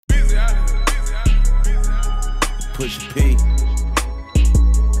Push a P.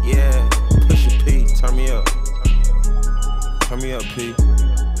 Yeah, push a P. Turn me up. Turn me up, P.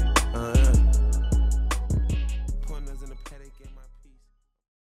 Pointers in the paddock in my piece.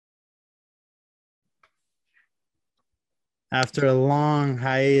 After a long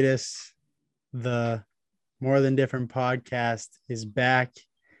hiatus, the More Than Different podcast is back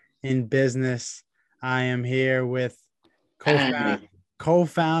in business. I am here with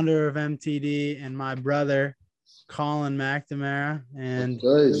co-founder of MTD and my brother, Colin McNamara, and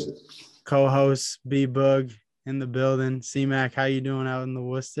co-host B-Boog in the building. C-Mac, how you doing out in the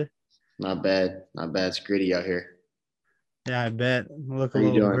Worcester? Not bad. It's gritty out here. Yeah, I bet. Look, How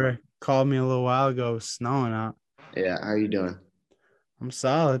you doing? Called me a little while ago. It was snowing out. Yeah, how are you doing? I'm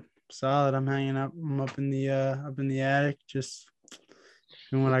solid. I'm hanging up. I'm up in the attic, just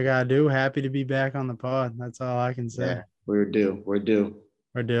doing what I gotta do. Happy to be back on the pod. That's all I can say. Yeah, we're due.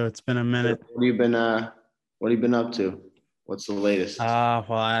 It's been a minute. What have you been up to? What's the latest?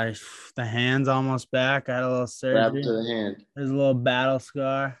 The hand's almost back. I had a little surgery. Grab to the hand. There's a little battle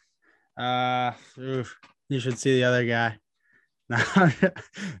scar. You should see the other guy.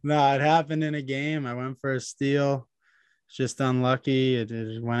 No, it happened in a game. I went for a steal. Just unlucky.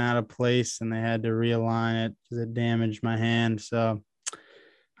 It went out of place and they had to realign it because it damaged my hand. So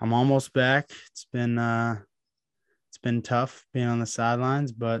I'm almost back. It's been tough being on the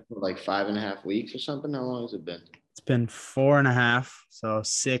sidelines, but like 5.5 weeks or something. How long has it been? It's been 4.5. So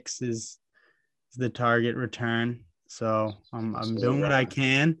 6 is the target return. So I'm doing what I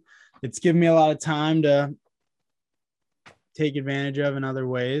can. It's given me a lot of time to take advantage of in other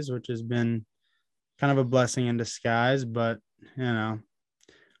ways, which has been kind of a blessing in disguise, but I'm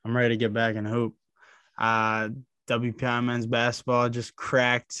ready to get back and hoop. WPI men's basketball just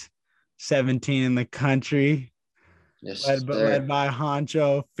cracked 17 in the country. Yes, led by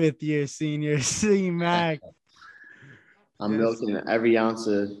Honcho, 5th-year senior C-Mac. I'm milking every ounce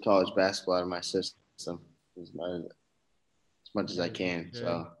of college basketball out of my system as much as I can.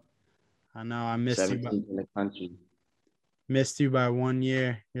 So I know I missed you in the country. Missed you by 1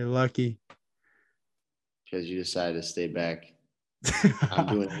 year. You're lucky. Because you decided to stay back. I'm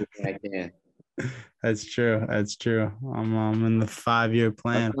doing everything I can. That's true. I'm in the 5-year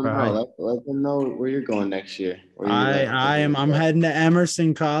plan. Let them know where you're going next year. I'm heading to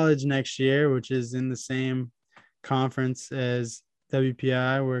Emerson College next year, which is in the same conference as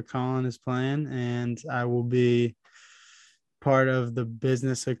WPI where Colin is playing, and I will be part of the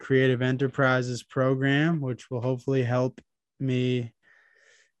Business of Creative Enterprises program, which will hopefully help me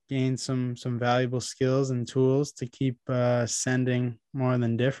gain some valuable skills and tools to keep sending More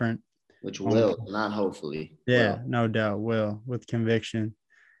Than Different. Which will, not hopefully. Yeah, will. No doubt will, with conviction.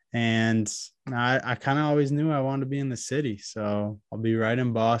 And I kind of always knew I wanted to be in the city. So I'll be right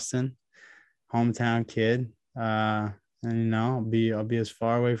in Boston, hometown kid. And I'll be as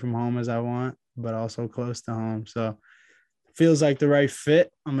far away from home as I want, but also close to home. So it feels like the right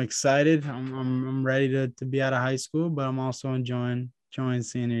fit. I'm excited. I'm ready to be out of high school, but I'm also enjoying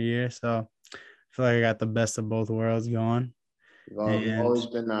senior year. So I feel like I got the best of both worlds going.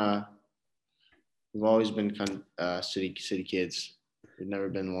 We've always been city kids. We've never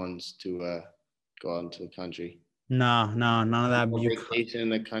been ones to go out into the country. No, none of that. We don't vacation in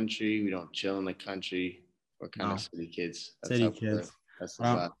the country. We don't chill in the country. We're kind of city kids. That's city kids. That's the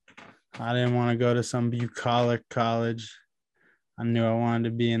spot. I didn't want to go to some bucolic college. I knew I wanted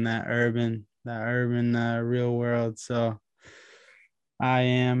to be in that urban real world. So I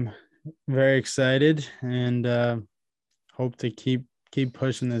am very excited and hope to keep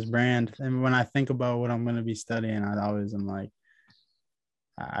pushing this brand. And when I think about what I'm going to be studying, I always am like,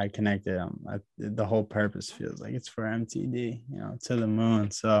 I connected. The whole purpose feels like it's for MTD, to the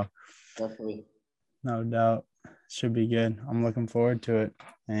moon. So definitely, no doubt, should be good. I'm looking forward to it.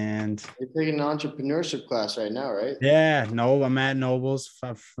 And you're taking an entrepreneurship class right now, right? Yeah, no, I'm at Nobles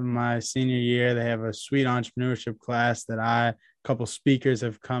for my senior year. They have a sweet entrepreneurship class that a couple speakers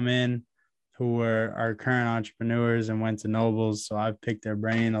have come in who are current entrepreneurs and went to Nobles. So I've picked their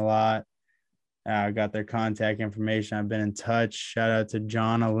brain a lot. I got their contact information. I've been in touch. Shout out to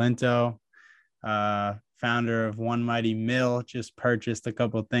John Alinto, founder of One Mighty Mill, just purchased a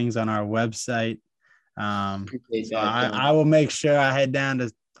couple of things on our website. I will make sure I head down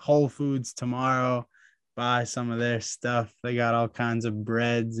to Whole Foods tomorrow, buy some of their stuff. They got all kinds of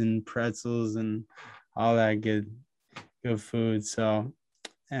breads and pretzels and all that good food. So,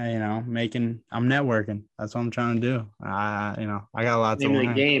 I'm networking. That's what I'm trying to do. I got a lot to learn. Name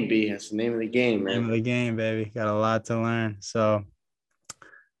of the game, B. That's the name of the game, man. Name of the game, baby. Got a lot to learn. So,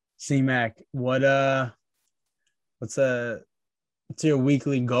 C-Mac, what's your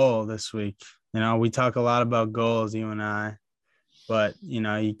weekly goal this week? We talk a lot about goals, you and I, but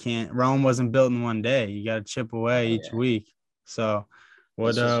you can't. Rome wasn't built in one day. You got to chip away each week. So,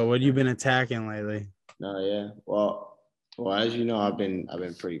 what have you been attacking lately? No, yeah. Well, as you know, I've been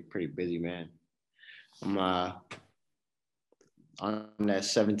pretty busy, man. I'm on that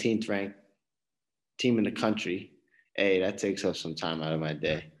 17th ranked team in the country. Hey, that takes up some time out of my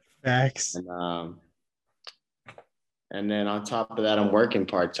day. Facts. And then on top of that, I'm working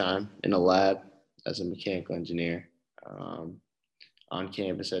part-time in a lab as a mechanical engineer on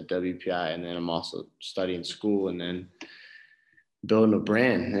campus at WPI. And then I'm also studying school and then building a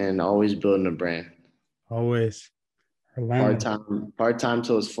brand and always building a brand. Always. Part-time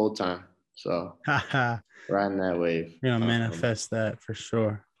till it's full-time. So riding that wave. Manifest that for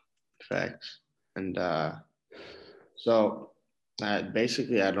sure. Facts. And so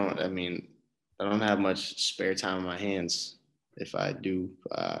basically I don't have much spare time on my hands if I do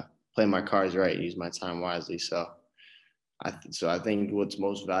play my cards right, use my time wisely. So I think what's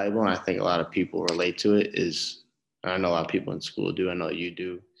most valuable, and I think a lot of people relate to it, is I know a lot of people in school do. I know you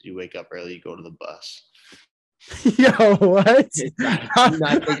do. You wake up early, you go to the bus. Yo, what? Do you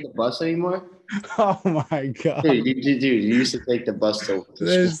not take the bus anymore? Oh my god, dude! You used to take the bus to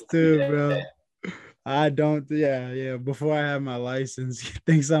this school. dude, bro. I don't. Yeah. Before I have my license, he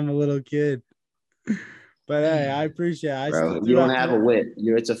thinks I'm a little kid. But hey, I appreciate it. Bro, you don't have a whip.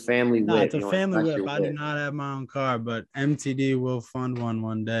 It's a family whip. It's a family whip. I do not have my own car, but MTD will fund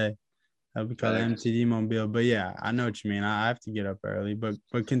one day. That'll be called MTD Mobile. But yeah, I know what you mean. I have to get up early, but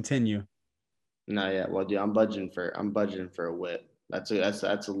continue. No, yeah. Well, dude, I'm budgeting for a whip. That's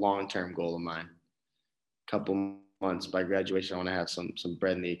a long-term goal of mine. Couple months by graduation, I want to have some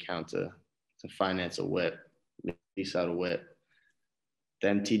bread in the account to finance a whip, lease out a whip. The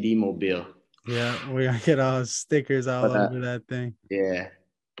MTD Mobile. Yeah, we gotta get all stickers all over that thing. Yeah,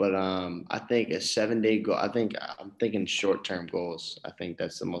 but I think a 7-day goal. I'm thinking short-term goals. I think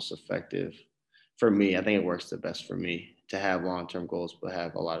that's the most effective for me. I think it works the best for me to have long-term goals, but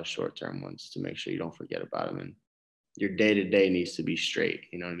have a lot of short-term ones to make sure you don't forget about them. And your day-to-day needs to be straight.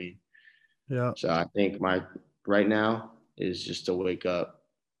 You know what I mean? Yeah. So I think my right now is just to wake up,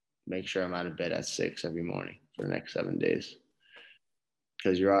 make sure I'm out of bed at 6 every morning for the next 7 days.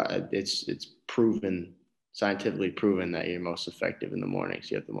 Because it's proven, scientifically proven, that you're most effective in the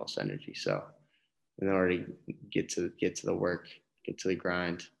mornings. You have the most energy. So in order to get to the work, get to the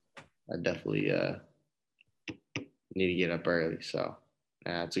grind, I definitely need to get up early. So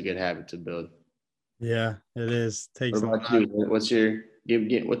it's a good habit to build. Yeah, it is. Takes what about you? What's your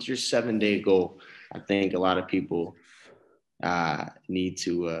 7-day goal? I think a lot of people need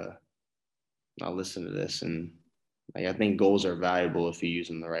to I'll listen to this, and I think goals are valuable if you use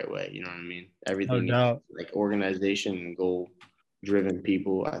them the right way. You know what I mean? Everything like organization and goal-driven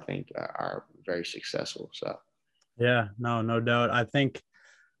people, I think, are very successful. So yeah, no doubt. I think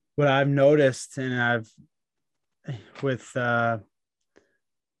what I've noticed, and with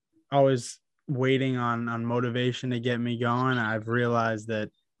always waiting on motivation to get me going, I've realized that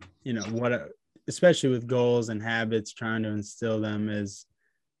especially with goals and habits, trying to instill them is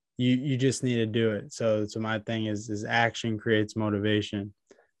you just need to do it. So my thing is action creates motivation.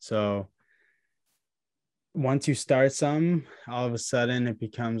 So once you start something, all of a sudden it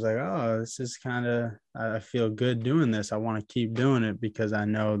becomes like, oh, this is I feel good doing this. I want to keep doing it because I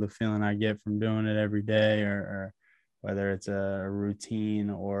know the feeling I get from doing it every day, or whether it's a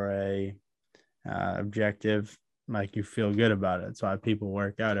routine or a objective, like you feel good about it. That's why people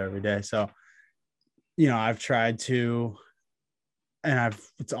work out every day. So, I've tried to, and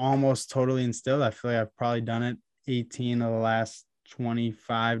it's almost totally instilled. I feel like I've probably done it 18 of the last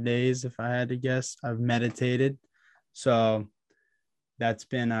 25 days. If I had to guess, I've meditated. So that's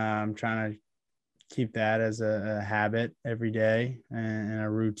been, I'm trying to keep that as a habit every day and a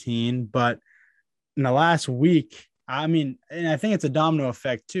routine. But in the last week, and I think it's a domino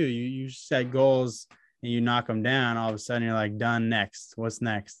effect too. You set goals and you knock them down. All of a sudden you're like, done, next. What's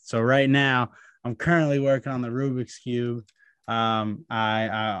next? So right now I'm currently working on the Rubik's Cube.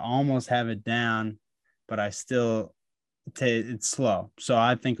 I almost have it down, but I still it's slow. So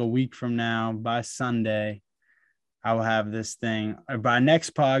I think a week from now, by Sunday, I will have this thing. By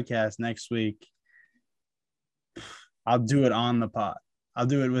next podcast next week, I'll do it on the pod. I'll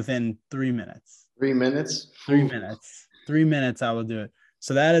do it within 3 minutes. 3 minutes? 3 minutes. 3 minutes, I will do it.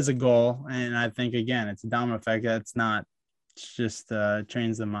 So that is a goal. And I think, again, it's a domino effect. It's just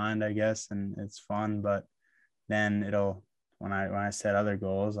trains the mind, I guess, and it's fun. But then when I set other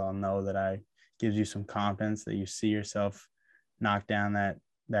goals, I'll know that I gives you some confidence that you see yourself knock down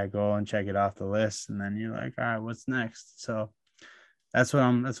that goal and check it off the list. And then you're like, all right, what's next? So That's what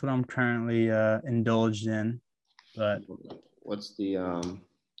I'm currently indulged in. But What's the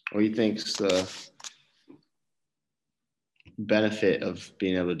what do you think's the benefit of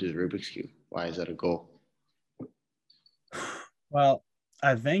being able to do the Rubik's Cube? Why is that a goal? well,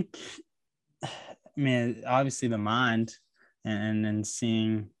 I think, I mean, obviously the mind and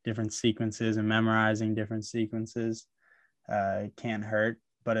seeing different sequences and memorizing different sequences can't hurt,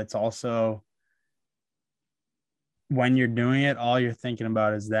 but it's also when you're doing it, all you're thinking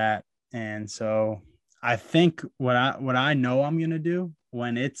about is that. And so I think what I know I'm gonna do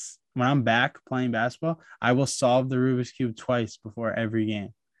when I'm back playing basketball, I will solve the Rubik's Cube twice before every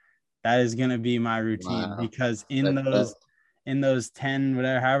game. That is gonna be my routine Wow. because That's in those 10,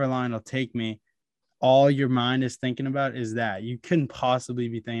 whatever, however long it'll take me, all your mind is thinking about is that. You couldn't possibly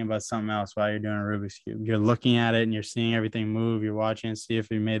be thinking about something else while you're doing a Rubik's Cube. You're looking at it and you're seeing everything move. You're watching and see if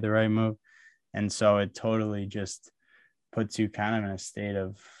you made the right move. And so it totally just puts you kind of in a state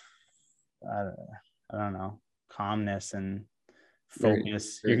of, I, I don't know, calmness and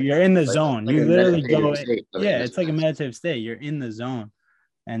focus. You're in the zone. like You a literally go, meditative state of it, yeah, in a it's like a sense. meditative state. You're in the zone.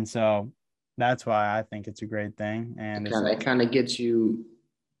 And so that's why I think it's a great thing. And it's It kind of gets you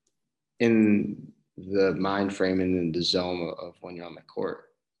in the mind frame and in the zone of when you're on the court.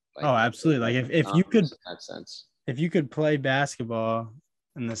 Like, oh, absolutely. Like if you could, in that sense. if you could play basketball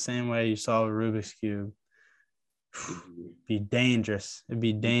in the same way you solve a Rubik's Cube, be dangerous. It'd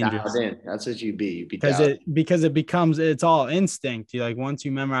be dangerous. Dialed in. That's what you'd be. You'd be because dialed it becomes, it's all instinct. You like, once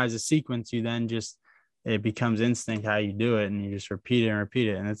you memorize a sequence, you then just, it becomes instinct how you do it, and you just repeat it and repeat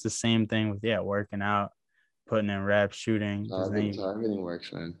it. And it's the same thing with working out, putting in reps, shooting. That's how everything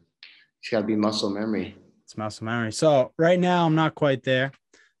works, man. It's got to be muscle memory. It's muscle memory. So right now I'm not quite there,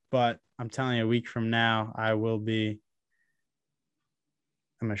 but I'm telling you, a week from now I will be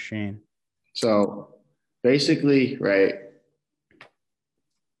a machine. So basically, right,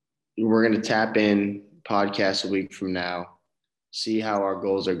 we're going to tap in podcast a week from now, see how our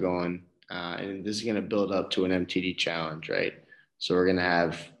goals are going. And this is going to build up to an MTD challenge, right? So we're going to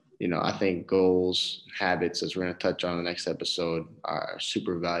have, I think goals, habits, as we're going to touch on the next episode, are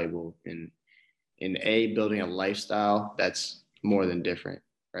super valuable in building a lifestyle that's more than different,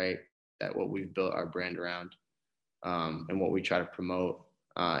 right? That what we've built our brand around, and what we try to promote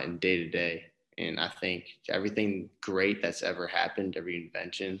in day to day. And I think everything great that's ever happened, every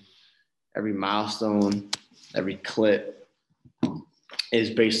invention, every milestone, every clip is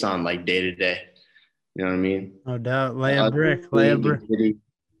based on like day to day. You know what I mean? No doubt. Lay a brick.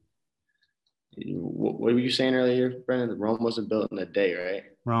 What were you saying earlier, Brendan? Rome wasn't built in a day, right?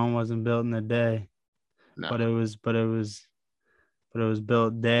 Rome wasn't built in a day. No. But it was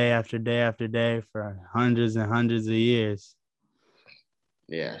built day after day after day for hundreds and hundreds of years.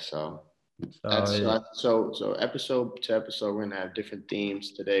 Yeah, so So episode to episode, we're gonna have different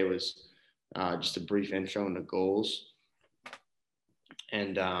themes. Today was just a brief intro into goals,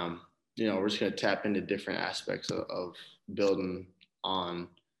 and we're just gonna tap into different aspects of building on,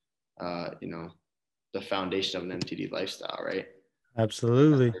 the foundation of an MTD lifestyle, right?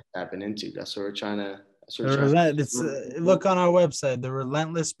 absolutely. Tapping into. That's what we're trying to. Look on our website, the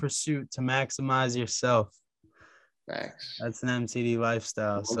relentless pursuit to maximize yourself. Facts. That's an MTD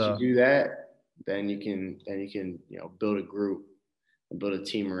lifestyle. Once you do that, then you can build a group and build a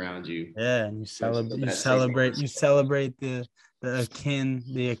team around you. Yeah, and you celebrate the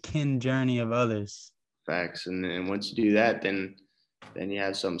akin journey of others. Facts. And once you do that, then you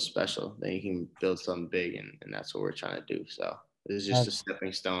have something special. Then you can build something big, and that's what we're trying to do. So this is just a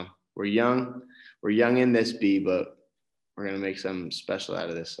stepping stone. We're young in this but we're gonna make something special out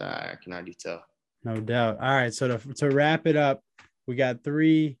of this. I can already tell. No doubt. All right, so to wrap it up, we got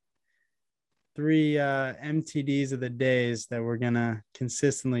three MTDs of the days that we're gonna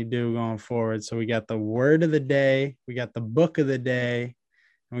consistently do going forward. So we got the word of the day, we got the book of the day,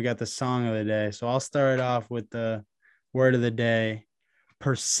 and we got the song of the day. So I'll start off with the word of the day: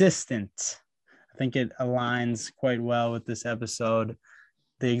 persistent. I think it aligns quite well with this episode.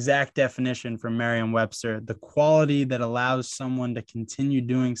 The exact definition from Merriam-Webster: the quality that allows someone to continue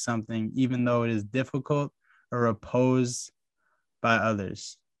doing something even though it is difficult or opposed by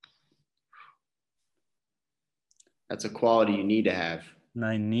others. That's a quality you need to have.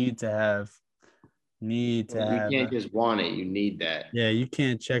 I need to have. You can't just want it. You need that. Yeah, you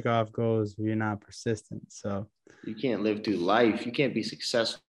can't check off goals if you're not persistent. So you can't live through life. You can't be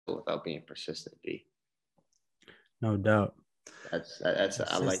successful without being persistent, B. No doubt. That's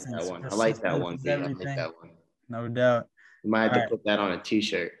I like that one. I like that one, B. I like that one. No doubt. You might have to put that on a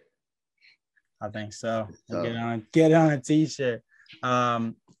t-shirt. I think so. Get on a t-shirt.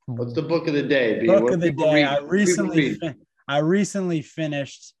 What's the book of the day, B? Book of the day. I I recently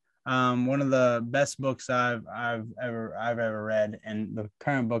finished one of the best books I've ever read, and the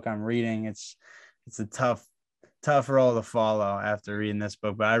current book I'm reading, it's a tough role to follow after reading this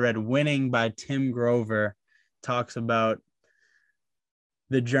book. But I read Winning by Tim Grover. Talks about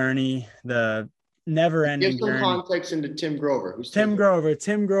the journey, the never-ending Give some journey. context into Tim Grover. Who's Tim Grover?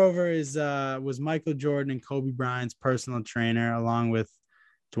 Tim Grover was Michael Jordan and Kobe Bryant's personal trainer, along with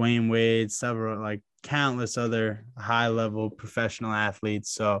Dwayne Wade, several, like, countless other high-level professional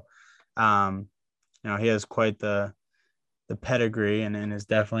athletes. So, he has quite the pedigree and is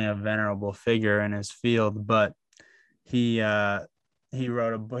definitely a venerable figure in his field. But he's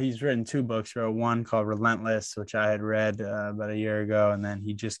written 2 books. He wrote one called Relentless, which I had read about a year ago, and then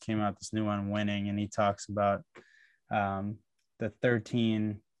he just came out this new one, Winning, and he talks about the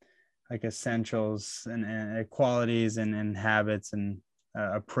 13 like essentials and qualities and habits and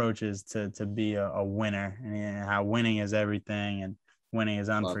approaches to be a winner, and how winning is everything, and winning is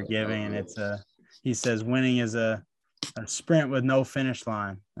unforgiving. And he says winning is a sprint with no finish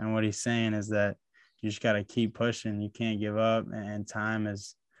line. And what he's saying is that you just got to keep pushing. You can't give up, and time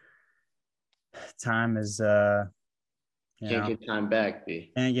is can't get time back,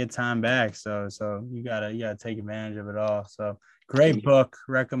 B. Can't get time back. So you gotta take advantage of it all. So great book,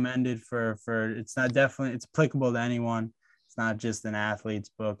 recommended for it's applicable to anyone. It's not just an athlete's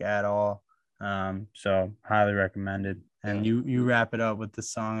book at all. So highly recommended. And you wrap it up with the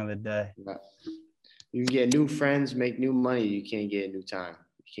song of the day. You can get new friends, make new money. You can't get new time.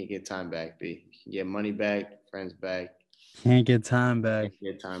 You can't get time back, B. You can get money back, friends back. Can't get time back. Can't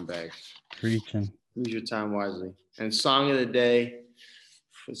get time back. Preaching. Use your time wisely. And song of the day,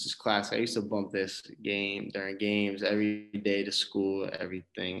 this is classic. I used to bump this during games every day to school,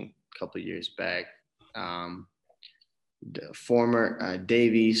 everything a couple of years back. The former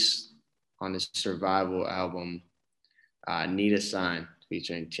Davies on his Survival album, Need a Sign,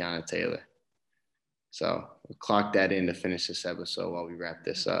 featuring Tiana Taylor. So we'll clock that in to finish this episode while we wrap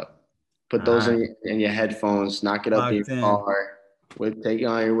this up. Put those in your headphones, knock it up in your car. Take it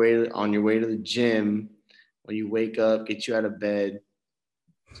on your way to the gym. When you wake up, get you out of bed.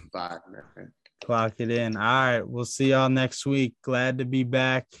 It's a vibe, man. Clock it in. All right, we'll see y'all next week. Glad to be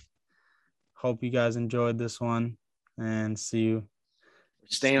back. Hope you guys enjoyed this one, and see you. We're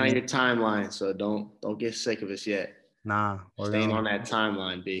staying on your timeline, so don't get sick of us yet. Nah, we're staying on that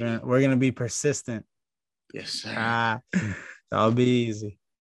timeline, B. We're gonna be persistent. Yes, sir. That'll be easy.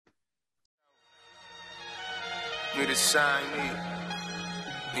 Need a sign,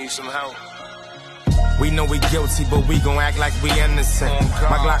 need some help. We know we guilty, but we gon' act like we innocent.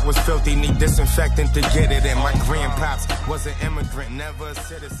 My Glock was filthy, need disinfectant to get it in. My grandpops was an immigrant, never a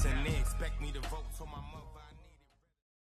citizen. They expect me to vote.